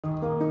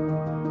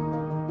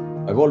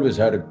I've always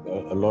had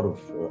a lot of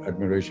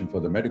admiration for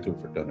the medical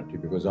fraternity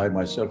because I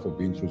myself have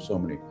been through so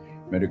many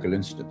medical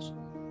incidents.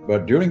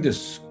 But during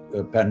this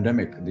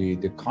pandemic, the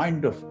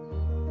kind of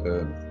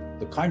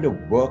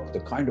work,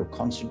 the kind of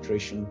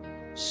concentration,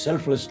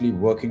 selflessly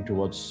working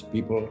towards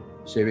people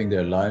saving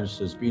their lives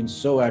has been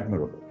so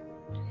admirable.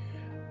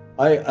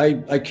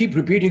 I keep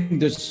repeating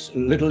this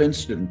little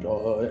incident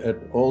at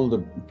all the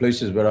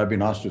places where I've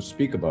been asked to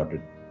speak about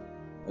it.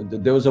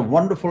 There was a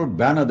wonderful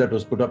banner that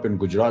was put up in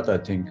Gujarat, I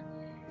think,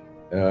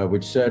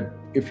 which said,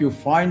 if you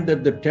find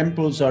that the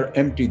temples are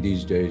empty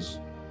these days,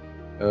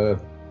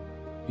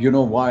 you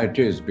know why it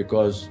is,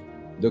 because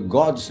the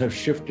gods have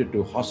shifted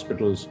to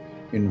hospitals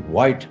in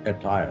white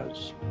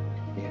attires.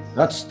 Yes.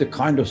 That's the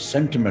kind of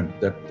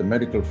sentiment that the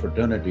medical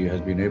fraternity has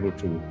been able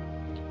to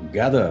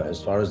gather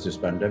as far as this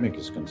pandemic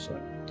is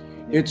concerned.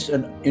 It's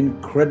an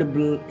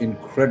incredible,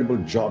 incredible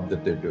job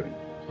that they're doing.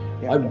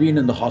 Yeah. I've been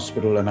in the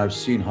hospital and I've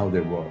seen how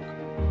they work.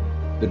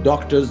 The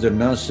doctors, the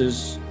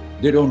nurses,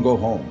 they don't go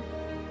home.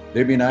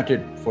 They've been at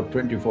it for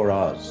 24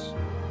 hours,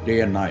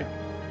 day and night.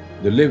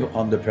 They live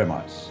on the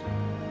premise.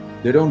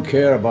 They don't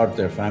care about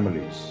their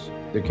families.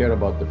 They care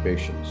about the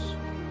patients.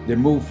 They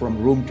move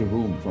from room to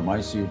room, from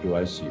ICU to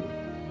ICU.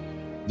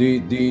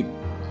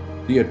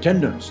 The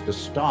attendants, the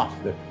staff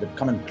that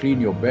come and clean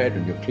your bed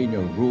and you clean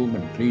your room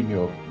and clean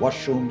your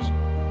washrooms,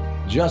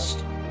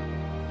 just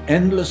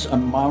endless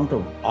amount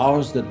of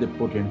hours that they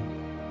put in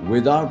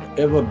without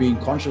ever being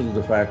conscious of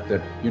the fact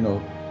that,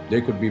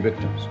 they could be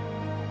victims.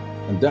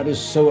 And that is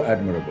so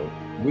admirable.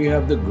 We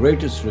have the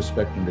greatest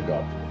respect and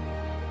regard for them.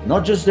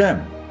 Not just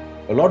them.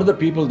 A lot of the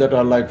people that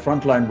are like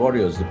frontline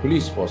warriors, the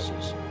police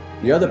forces,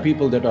 the other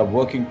people that are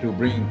working to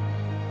bring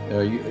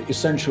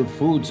essential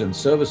foods and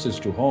services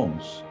to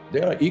homes,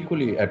 they are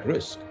equally at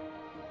risk,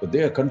 but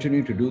they are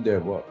continuing to do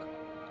their work.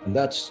 And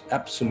that's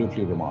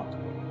absolutely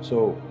remarkable.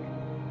 So,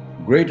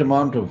 great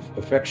amount of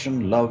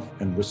affection, love,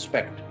 and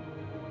respect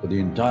for the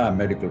entire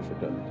medical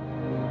fraternity.